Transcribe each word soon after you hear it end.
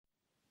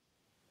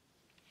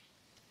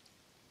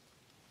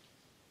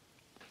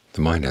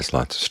The mind has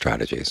lots of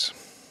strategies.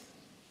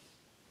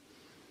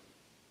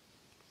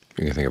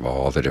 You can think of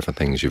all the different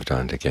things you've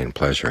done to gain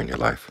pleasure in your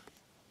life,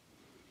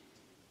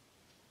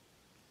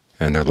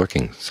 and they're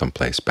lurking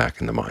someplace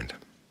back in the mind.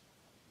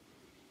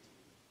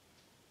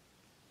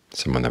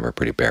 Some of them are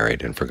pretty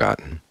buried and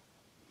forgotten,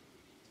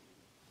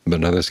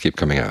 but others keep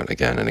coming out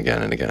again and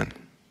again and again,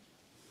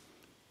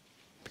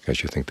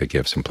 because you think they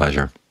give some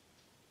pleasure.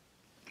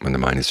 When the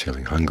mind is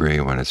feeling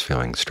hungry, when it's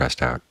feeling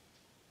stressed out,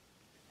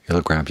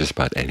 it'll grab just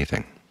about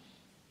anything.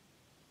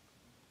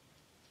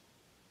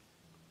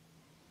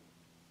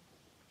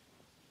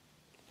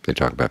 They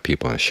talk about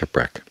people in a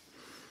shipwreck,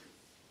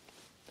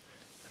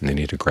 and they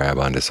need to grab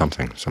onto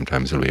something.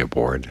 Sometimes it'll be a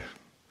board.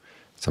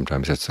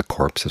 Sometimes it's the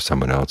corpse of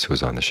someone else who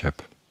was on the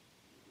ship.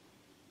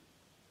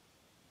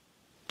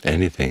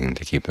 Anything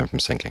to keep them from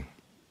sinking.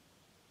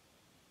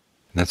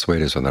 And that's the way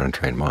it is with an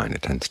untrained mind.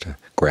 It tends to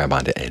grab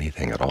onto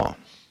anything at all,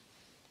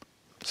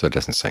 so it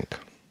doesn't sink.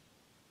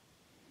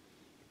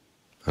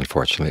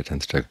 Unfortunately, it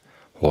tends to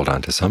hold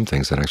on to some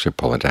things that actually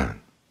pull it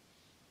down.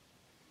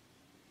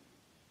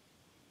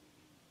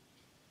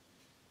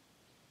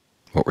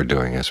 What we're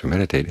doing as we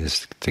meditate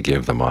is to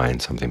give the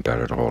mind something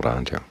better to hold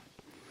on to.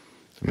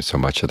 I mean, so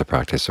much of the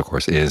practice, of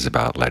course, is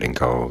about letting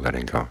go,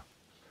 letting go.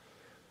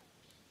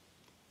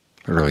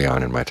 Early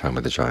on in my time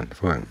with Ajahn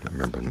Fuang, I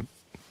remember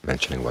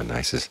mentioning one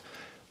night,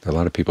 there are a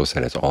lot of people who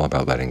said it's all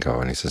about letting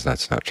go, and he says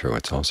that's not true.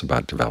 It's also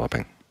about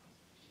developing.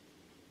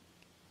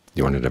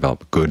 You want to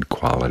develop good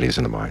qualities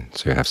in the mind,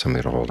 so you have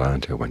something to hold on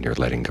to when you're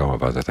letting go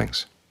of other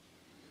things.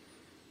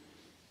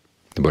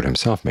 The Buddha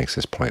himself makes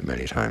this point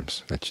many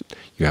times, that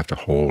you have to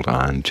hold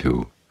on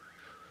to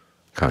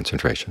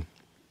concentration.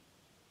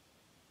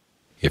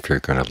 If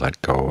you're going to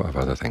let go of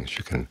other things,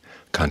 you can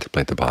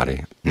contemplate the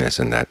body, as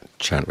in that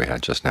chant we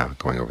had just now,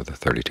 going over the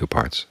 32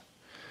 parts.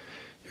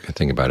 You can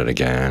think about it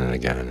again and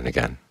again and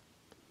again.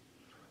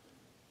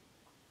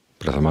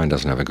 But if the mind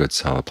doesn't have a good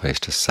solid place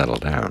to settle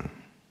down,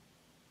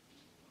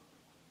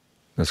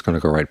 it's going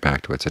to go right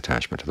back to its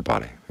attachment to the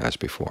body as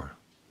before.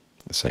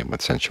 The same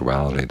with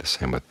sensuality, the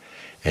same with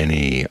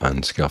any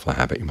unskillful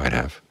habit you might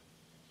have.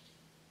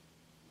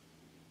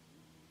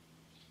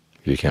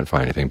 If you can't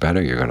find anything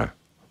better, you're going to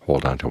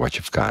hold on to what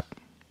you've got.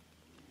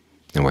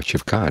 And what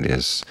you've got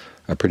is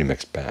a pretty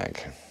mixed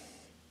bag.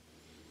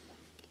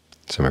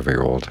 Some of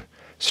your old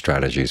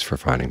strategies for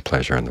finding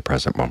pleasure in the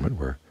present moment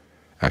were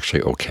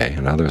actually okay,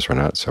 and others were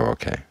not so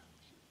okay.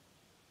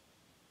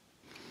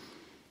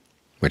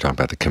 We talk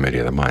about the committee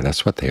of the mind.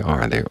 That's what they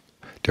are. They're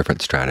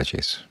different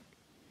strategies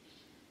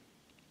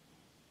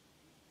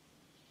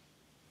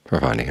for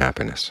finding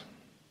happiness.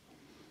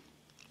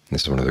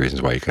 This is one of the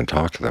reasons why you can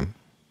talk to them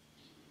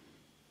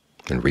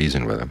and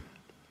reason with them.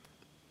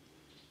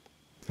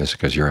 It's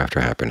because you're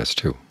after happiness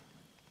too.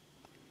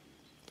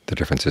 The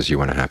difference is you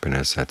want a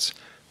happiness that's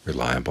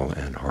reliable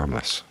and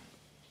harmless.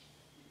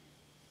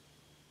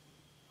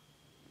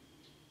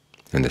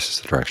 And this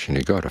is the direction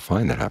you go to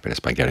find that happiness,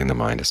 by getting the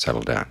mind to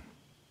settle down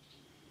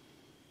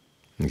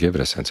and give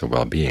it a sense of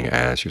well-being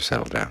as you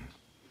settle down.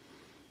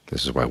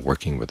 This is why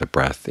working with the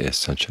breath is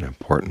such an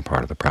important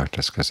part of the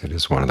practice, because it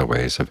is one of the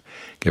ways of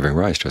giving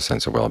rise to a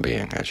sense of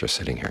well-being as you're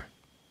sitting here.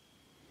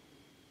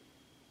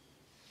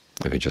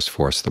 If you just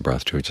force the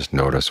breath to just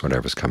notice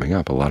whatever's coming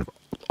up,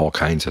 all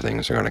kinds of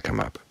things are going to come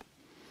up.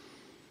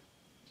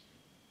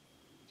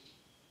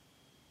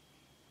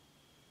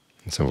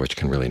 And some of which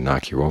can really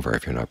knock you over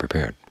if you're not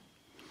prepared.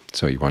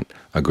 So you want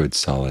a good,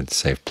 solid,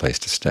 safe place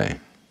to stay.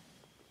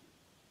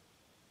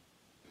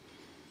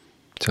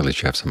 So at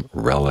least you have some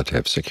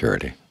relative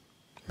security.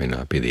 It may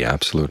not be the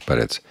absolute, but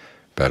it's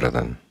better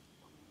than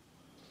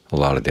a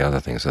lot of the other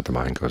things that the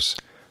mind goes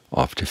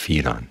off to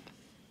feed on.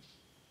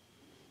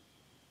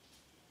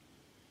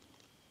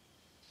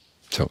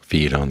 So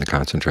feed on the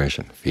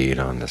concentration, feed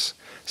on this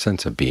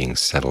sense of being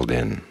settled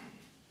in.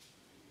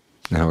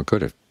 Now, how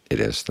good it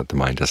is that the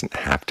mind doesn't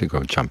have to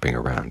go jumping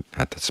around.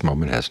 At this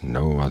moment, it has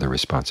no other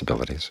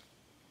responsibilities.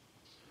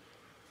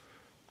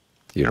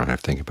 You don't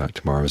have to think about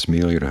tomorrow's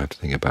meal. You don't have to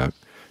think about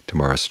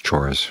tomorrow's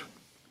chores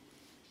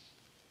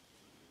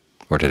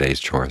or today's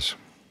chores.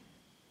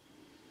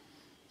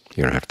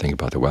 You don't have to think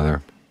about the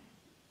weather.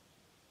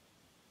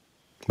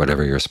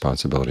 Whatever your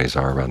responsibilities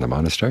are around the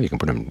monastery, you can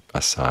put them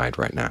aside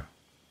right now.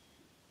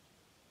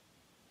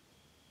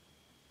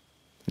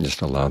 And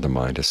just allow the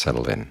mind to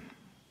settle in.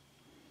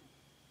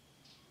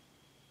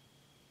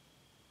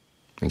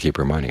 And keep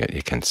reminding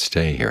it can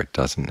stay here. It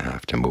doesn't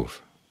have to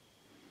move.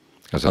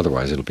 Because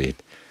otherwise it'll be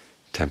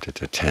tempted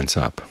to tense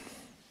up,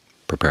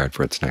 prepared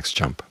for its next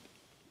jump.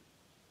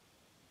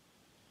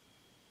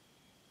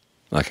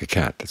 Like a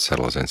cat that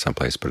settles in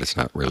someplace, but it's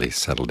not really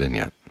settled in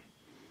yet.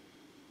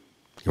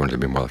 You want it to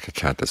be more like a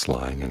cat that's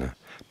lying in a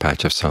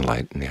patch of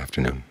sunlight in the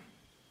afternoon,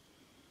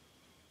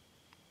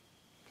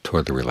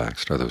 totally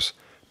relaxed. Or those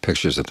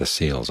pictures of the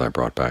seals I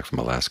brought back from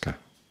Alaska.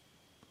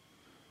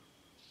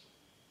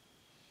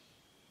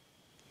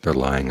 They're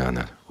lying on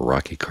a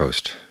rocky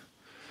coast,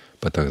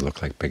 but they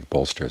look like big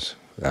bolsters,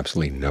 with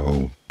absolutely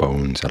no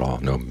bones at all,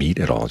 no meat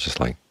at all, just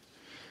like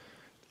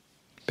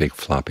big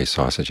floppy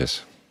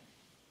sausages.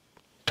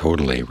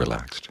 totally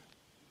relaxed.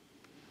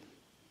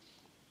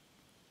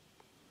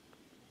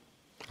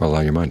 Well,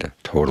 allow your mind to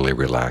totally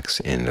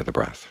relax into the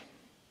breath.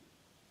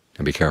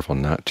 And be careful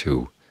not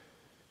to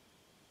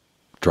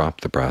drop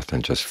the breath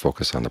and just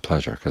focus on the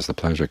pleasure, because the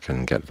pleasure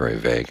can get very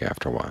vague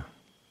after a while.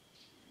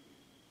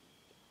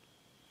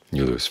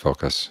 You lose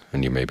focus,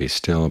 and you may be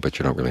still, but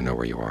you don't really know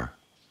where you are.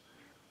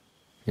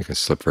 You can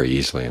slip very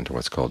easily into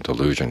what's called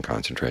delusion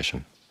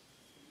concentration.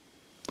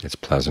 It's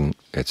pleasant,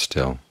 it's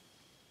still,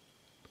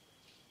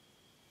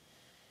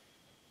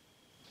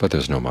 but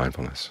there's no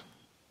mindfulness.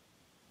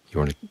 You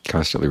want to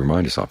constantly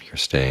remind yourself you're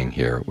staying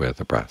here with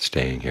the breath,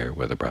 staying here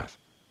with the breath.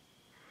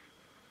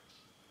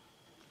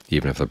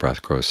 Even if the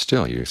breath grows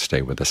still, you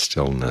stay with the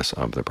stillness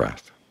of the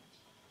breath.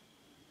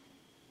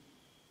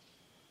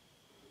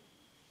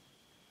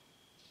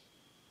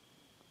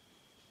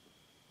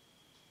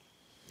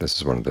 This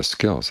is one of the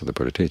skills that the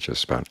Buddha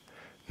teaches about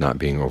not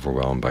being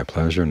overwhelmed by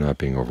pleasure, not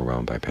being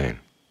overwhelmed by pain.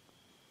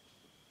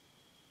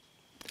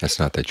 It's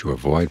not that you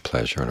avoid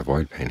pleasure and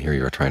avoid pain. Here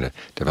you are trying to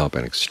develop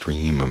an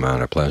extreme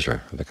amount of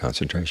pleasure for the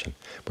concentration,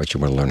 but you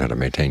want to learn how to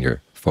maintain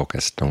your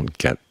focus. Don't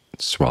get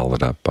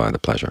swallowed up by the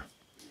pleasure.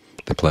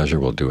 The pleasure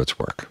will do its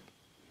work.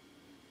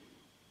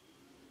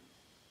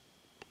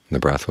 The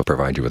breath will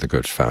provide you with a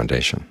good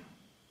foundation.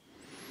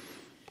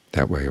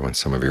 That way, when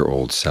some of your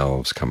old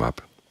selves come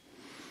up,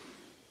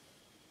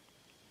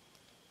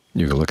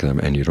 you can look at them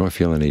and you don't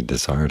feel any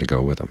desire to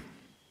go with them,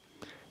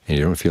 and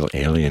you don't feel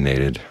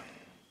alienated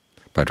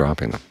by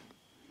dropping them.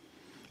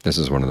 This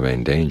is one of the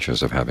main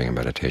dangers of having a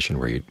meditation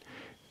where you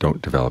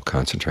don't develop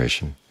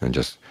concentration and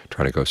just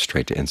try to go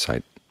straight to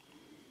insight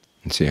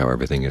and see how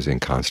everything is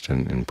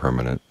inconstant,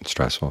 impermanent,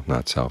 stressful,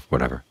 not self,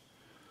 whatever.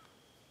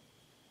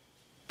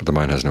 But the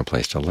mind has no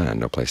place to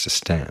land, no place to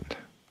stand,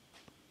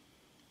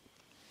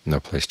 no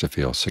place to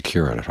feel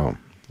secure and at home,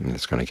 and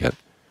it's going to get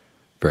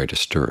very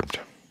disturbed.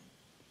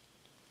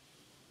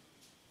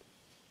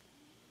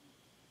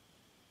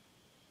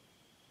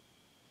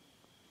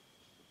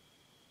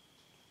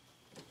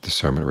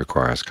 Discernment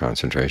requires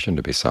concentration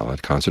to be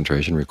solid.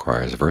 Concentration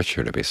requires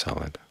virtue to be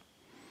solid.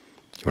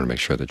 You want to make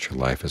sure that your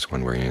life is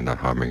one where you're not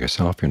harming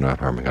yourself, you're not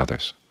harming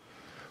others.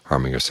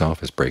 Harming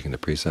yourself is breaking the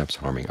precepts.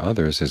 Harming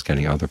others is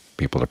getting other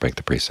people to break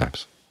the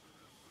precepts.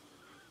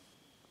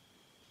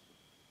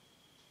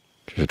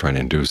 You're trying to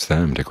induce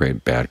them to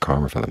create bad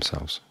karma for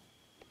themselves.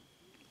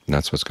 And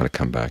that's what's going to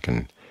come back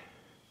and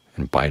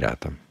bite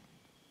at them.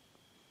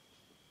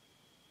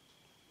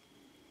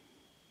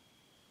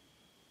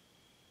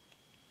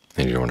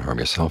 And you don't want to harm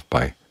yourself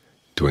by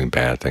doing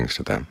bad things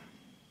to them.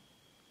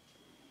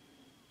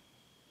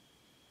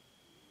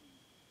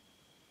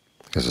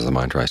 Because as the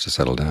mind tries to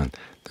settle down,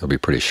 there'll be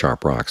pretty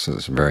sharp rocks.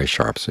 It's very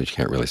sharp, so you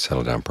can't really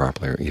settle down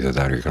properly. Or either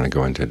that or you're going to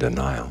go into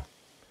denial.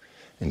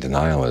 And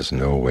denial is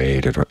no way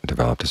to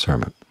develop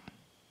discernment.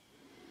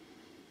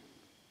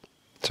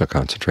 So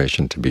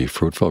concentration, to be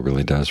fruitful,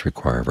 really does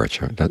require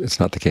virtue. It's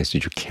not the case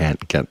that you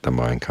can't get the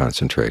mind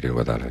concentrated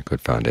without a good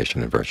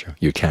foundation in virtue.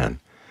 You can.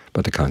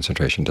 But the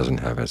concentration doesn't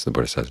have, as the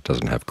Buddha says, it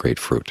doesn't have great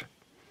fruit.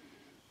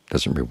 It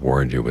doesn't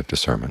reward you with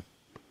discernment.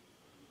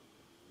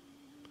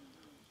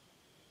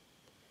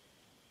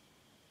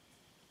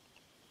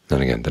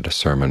 Then again, the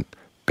discernment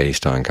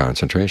based on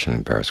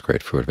concentration bears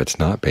great fruit. If it's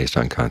not based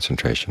on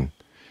concentration,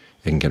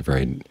 it can get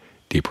very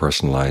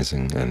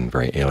depersonalizing and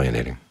very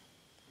alienating.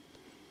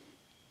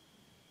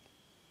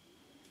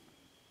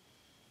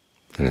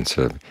 And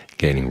instead of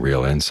gaining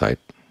real insight,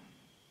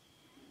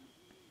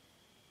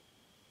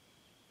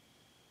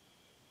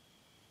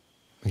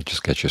 it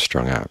just gets you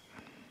strung out.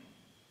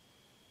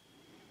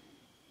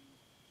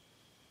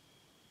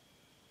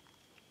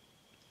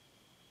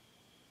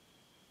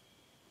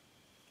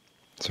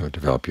 So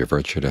develop your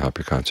virtue to help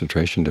your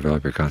concentration,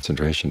 develop your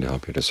concentration to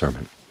help your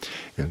discernment.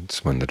 And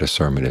it's when the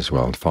discernment is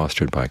well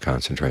fostered by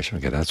concentration,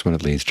 okay, that's when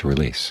it leads to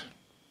release.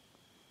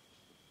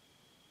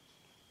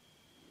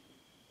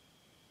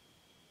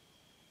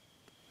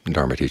 A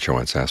Dharma teacher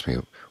once asked me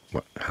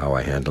how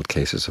I handled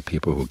cases of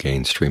people who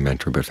gained stream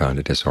entry but found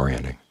it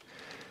disorienting.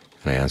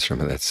 And I answered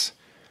him, it's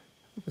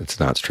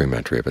not stream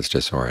entry if it's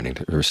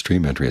disorienting.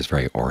 Stream entry is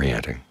very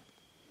orienting,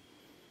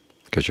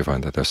 because you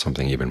find that there's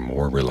something even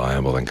more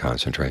reliable than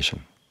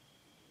concentration.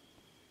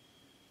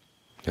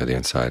 The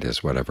inside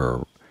is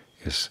whatever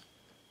is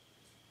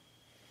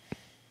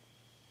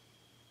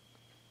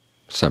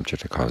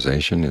subject to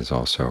causation is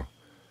also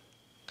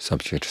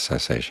subject to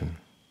cessation.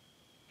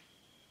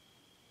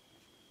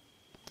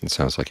 It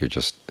sounds like you're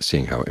just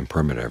seeing how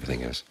impermanent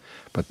everything is.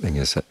 But the thing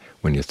is that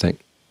when you think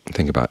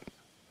about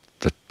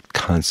the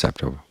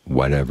concept of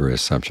whatever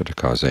is subject to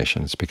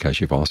causation, it's because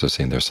you've also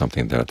seen there's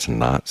something that's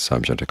not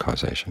subject to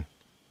causation.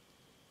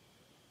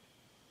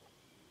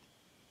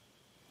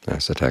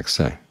 As the texts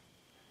say,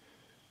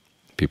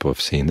 people who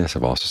have seen this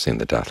have also seen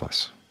the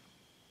deathless.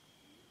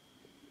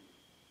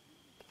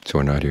 So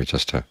we're not here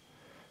just to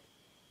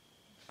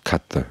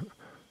cut the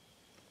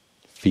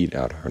feet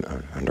out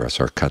under us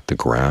or cut the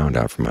ground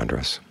out from under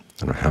us.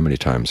 I don't know how many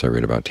times I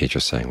read about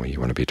teachers saying, well, you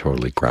want to be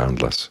totally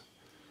groundless.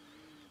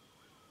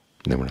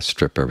 And they want to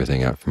strip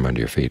everything out from under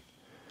your feet.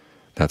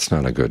 That's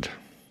not a good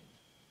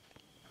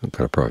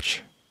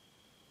approach.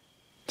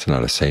 It's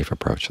not a safe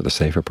approach. So the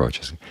safe approach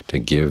is to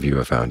give you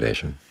a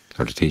foundation,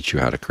 or to teach you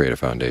how to create a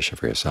foundation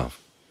for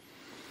yourself.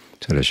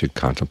 So that as you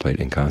contemplate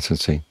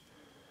inconstancy,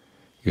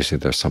 you see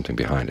there's something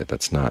behind it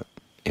that's not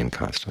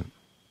inconstant.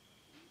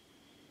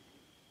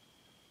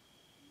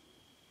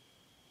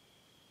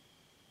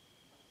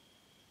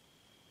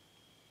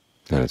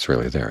 And it's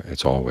really there.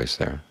 It's always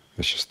there.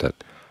 It's just that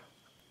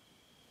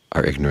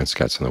our ignorance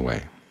gets in the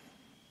way,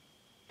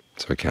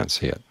 so we can't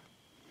see it.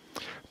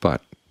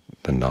 But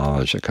the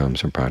knowledge that comes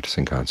from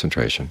practicing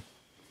concentration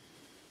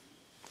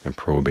and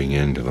probing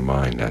into the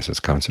mind as it's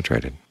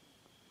concentrated,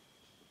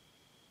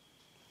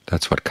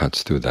 that's what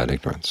cuts through that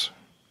ignorance.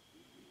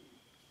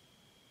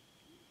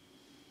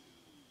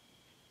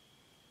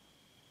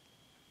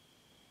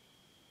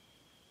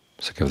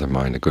 So give the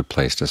mind a good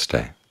place to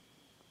stay.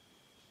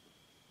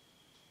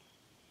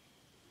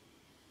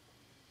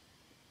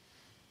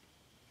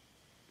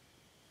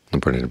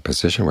 And put it in a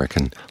position where it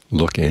can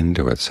look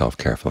into itself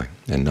carefully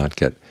and not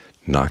get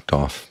knocked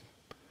off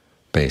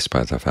base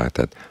by the fact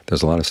that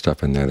there's a lot of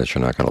stuff in there that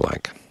you're not going to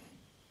like.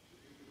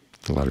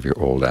 A lot of your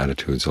old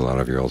attitudes, a lot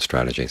of your old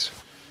strategies.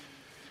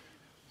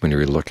 When you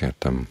really look at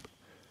them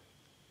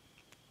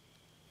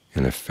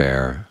in a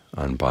fair,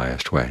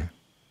 unbiased way,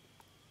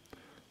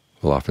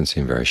 will often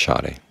seem very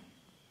shoddy.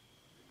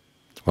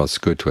 Well, it's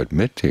good to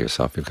admit to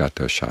yourself you've got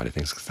those shoddy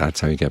things, because that's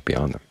how you get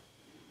beyond them.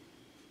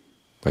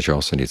 But you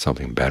also need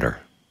something better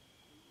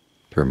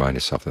to remind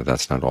yourself that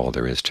that's not all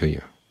there is to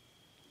you.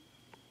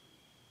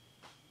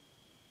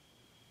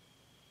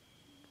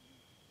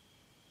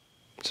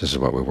 So this is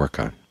what we work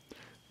on.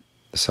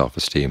 The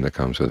self-esteem that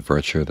comes with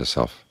virtue, the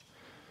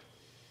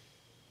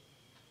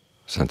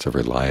sense of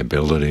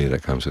reliability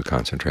that comes with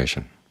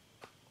concentration.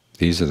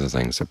 These are the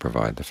things that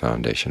provide the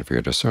foundation for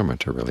your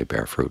discernment to really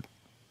bear fruit.